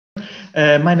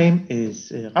My name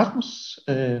is Rasmus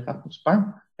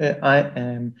Bang. I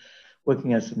am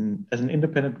working as an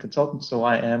independent consultant, so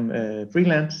I am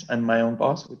freelance and my own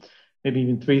boss. With maybe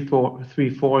even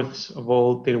three-fourths of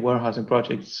all data warehousing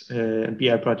projects and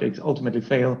BI projects ultimately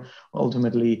fail,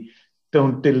 ultimately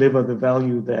don't deliver the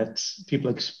value that people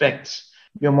expect.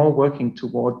 We are more working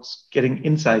towards getting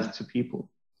insights to people.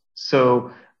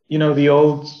 So the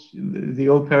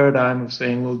old paradigm of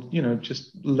saying, well,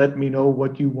 just let me know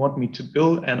what you want me to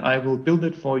build and I will build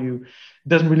it for you. It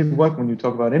doesn't really work when you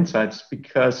talk about insights,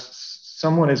 because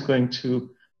someone is going to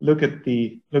look at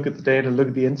the data, look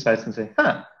at the insights and say,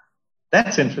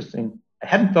 that's interesting. I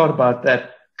hadn't thought about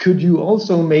that. Could you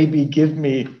also maybe give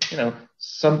me,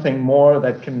 something more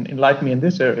that can enlighten me in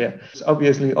this area? It's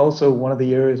obviously also one of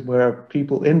the areas where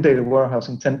people in data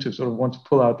warehousing tend to sort of want to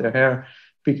pull out their hair,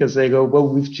 because they go, well,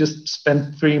 we've just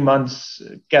spent 3 months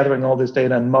gathering all this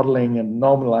data and modeling and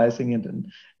normalizing it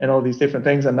and all these different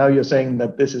things. And now you're saying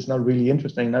that this is not really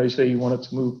interesting. Now you say you want it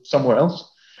to move somewhere else,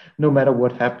 no matter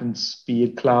what happens, be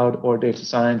it cloud or data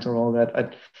science or all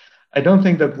that. I don't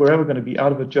think that we're ever going to be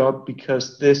out of a job,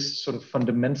 because this sort of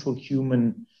fundamental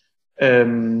human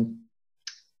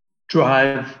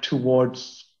drive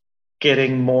towards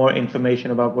getting more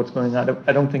information about what's going on,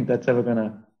 I don't think that's ever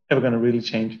gonna really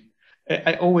change.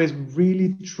 I always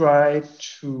really try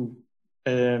to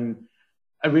try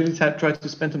to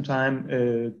spend some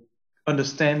time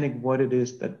understanding what it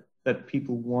is that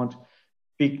people want,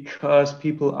 because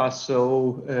people are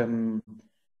so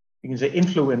you can say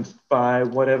influenced by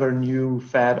whatever new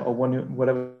fad or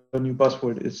whatever new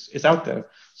buzzword is out there.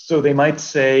 So they might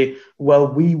say, well,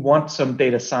 we want some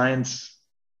data science,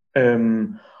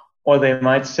 or they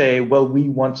might say, well, we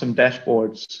want some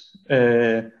dashboards.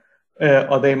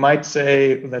 Or they might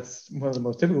say, that's one of the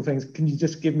most typical things, can you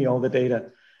just give me all the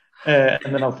data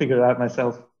and then I'll figure it out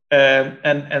myself.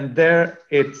 And there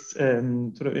it's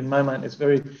sort of, in my mind, it's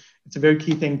a very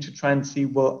key thing to try and see,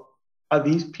 well, are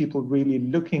these people really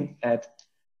looking at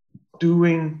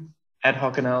doing ad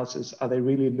hoc analysis? Are they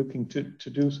really looking to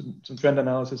do some trend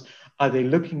analysis? Are they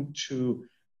looking to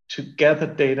gather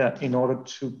data in order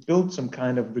to build some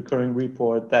kind of recurring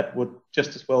report that would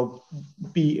just as well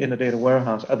be in a data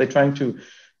warehouse? Are they trying to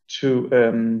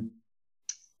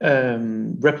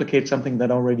replicate something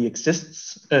that already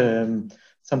exists,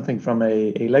 something from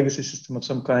a legacy system of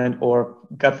some kind? Or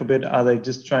God forbid, are they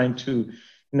just trying to,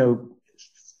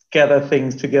 gather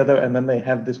things together, and then they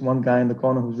have this one guy in the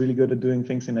corner who's really good at doing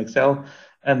things in Excel,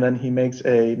 and then he makes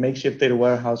a makeshift data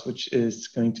warehouse, which is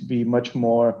going to be much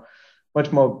more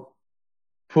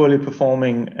poorly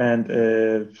performing and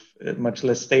much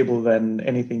less stable than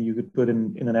anything you could put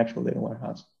in an actual data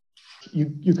warehouse.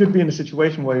 You could be in a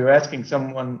situation where you're asking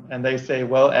someone and they say,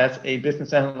 well, as a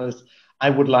business analyst, I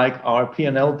would like our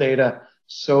P&L data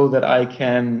so that I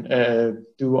can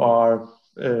do our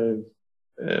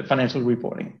financial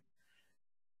reporting.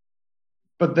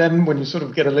 But then when you sort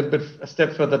of get a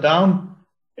step further down,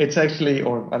 it's actually,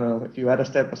 or I don't know if you add a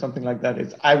step or something like that,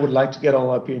 it's, I would like to get all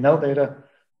our P&L data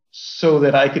so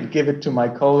that I could give it to my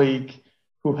colleague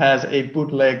who has a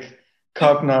bootleg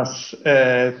Cognos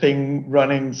thing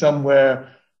running somewhere,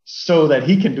 so that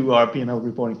he can do our P&L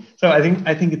reporting. So I think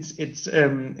it's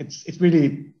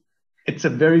a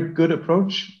very good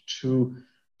approach to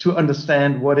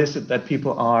understand what is it that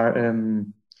people are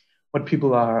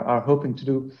hoping to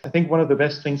do. I think one of the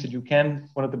best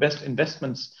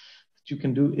investments that you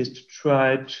can do is to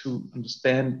try to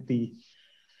understand the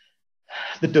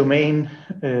domain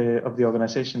of the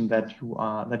organization that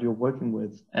you're working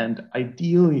with. And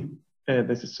ideally,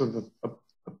 this is sort of a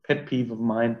pet peeve of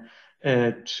mine,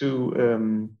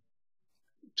 to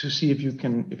see if you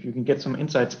can get some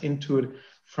insights into it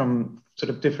from sort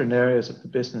of different areas of the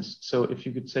business. So if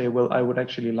you could say, well, I would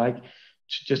actually like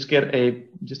to just get a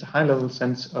high level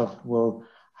sense of, well,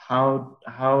 how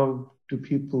do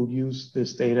people use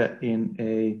this data in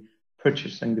a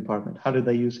purchasing department? How do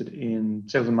they use it in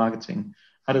sales and marketing?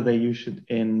 How do they use it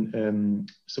in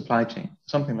supply chain?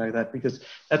 Something like that, because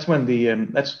that's when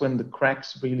the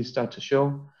cracks really start to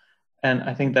show. And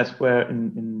I think that's where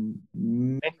in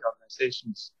many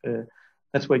organizations,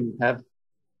 that's where you have,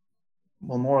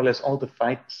 well, more or less all the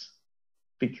fights,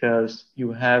 because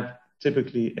you have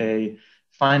typically a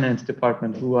finance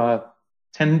department who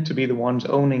tend to be the ones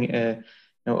owning a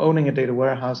data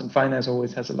warehouse, and finance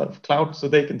always has a lot of clout, so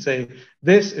they can say,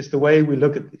 this is the way we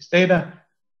look at this data.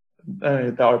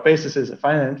 Our basis is a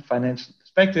financial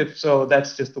perspective, so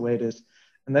that's just the way it is.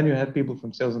 And then you have people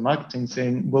from sales and marketing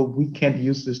saying, well, we can't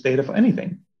use this data for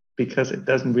anything because it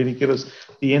doesn't really give us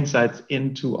the insights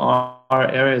into our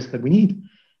areas that we need.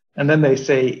 And then they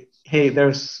say, hey,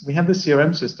 we have this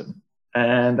CRM system,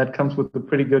 and that comes with a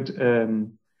pretty good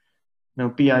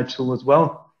BI tool as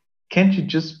well. Can't you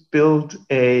just build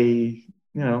a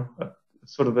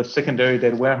sort of a secondary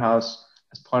data warehouse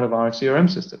as part of our CRM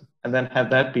system, and then have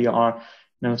that be our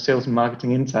sales and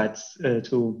marketing insights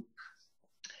tool?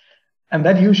 And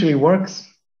that usually works.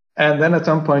 And then at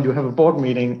some point you have a board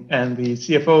meeting and the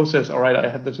CFO says, all right, I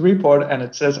have this report and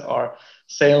it says our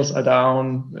sales are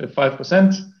down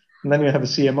 5%. And then you have a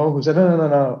CMO who said,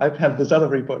 no, I have this other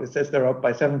report. It says they're up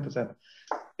by 7%.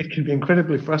 It can be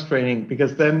incredibly frustrating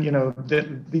because then,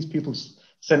 these people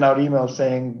send out emails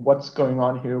saying, what's going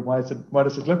on here? Why does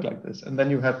it look like this? And then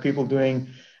you have people doing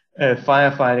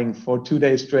firefighting for 2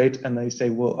 days straight. And they say,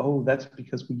 well, that's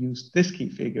because we used this key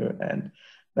figure and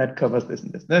that covers this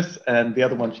and this and this, and the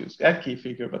other ones use that key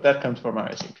figure, but that comes from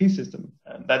our SAP system,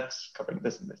 and that's covering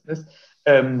this and this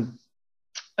and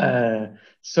this.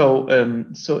 So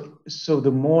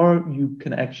the more you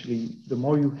can actually, the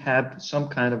more you have some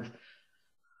kind of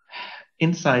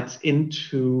insights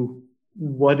into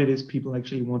what it is people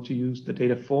actually want to use the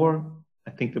data for,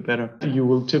 I think the better. You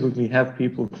will typically have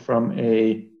people from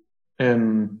a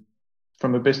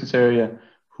business area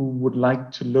who would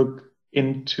like to look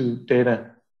into data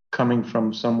coming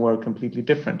from somewhere completely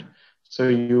different. So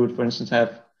you would, for instance,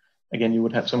 you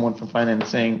would have someone from finance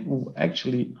saying,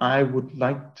 actually, I would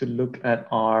like to look at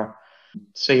our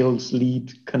sales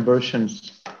lead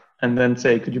conversions, and then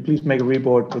say, could you please make a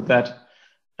report with that?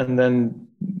 And then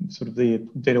sort of the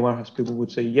data warehouse people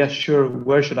would say, yes, sure,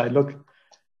 where should I look?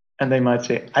 And they might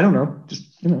say, I don't know,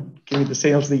 just, give me the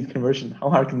sales lead conversion. How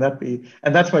hard can that be?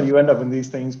 And that's why you end up in these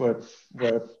things where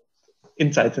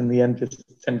insights in the end just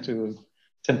tend to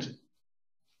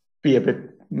be a bit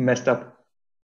messed up.